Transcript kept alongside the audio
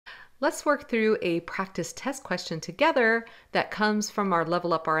Let's work through a practice test question together that comes from our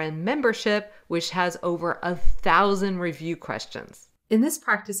Level Up RN membership, which has over 1,000 review questions. In this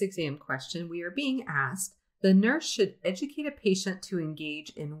practice exam question, we are being asked, the nurse should educate a patient to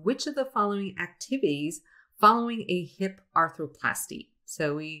engage in which of the following activities following a hip arthroplasty.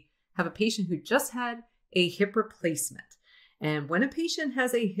 So we have a patient who just had a hip replacement. And when a patient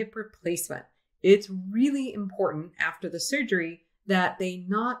has a hip replacement, it's really important after the surgery that they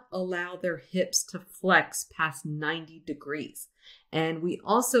not allow their hips to flex past 90 degrees. And we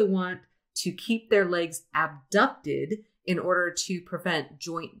also want to keep their legs abducted in order to prevent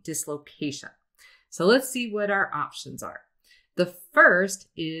joint dislocation. So let's see what our options are. The first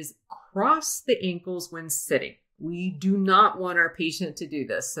is cross the ankles when sitting. We do not want our patient to do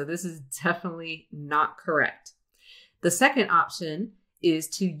this, so this is definitely not correct. The second option is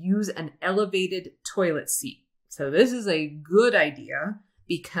to use an elevated toilet seat. So this is a good idea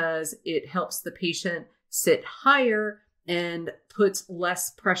because it helps the patient sit higher and puts less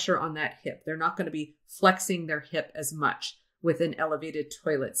pressure on that hip. They're not going to be flexing their hip as much with an elevated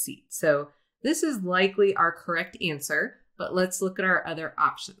toilet seat. So this is likely our correct answer, but let's look at our other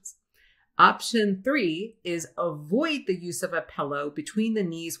options. Option 3 is avoid the use of a pillow between the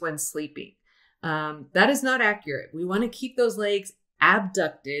knees when sleeping. That is not accurate. We want to keep those legs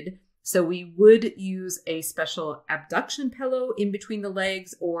abducted. So we would use a special abduction pillow in between the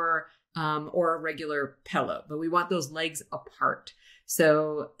legs or a regular pillow, but we want those legs apart.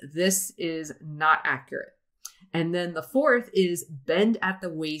 So this is not accurate. And then the fourth is bend at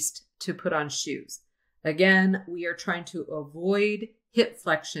the waist to put on shoes. Again, we are trying to avoid hip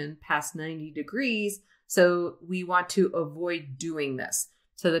flexion past 90 degrees. So we want to avoid doing this.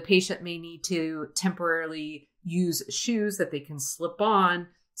 So the patient may need to temporarily use shoes that they can slip on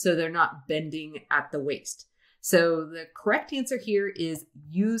so they're not bending at the waist. So the correct answer here is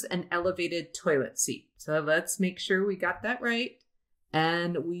use an elevated toilet seat. So let's make sure we got that right.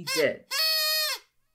 And we did.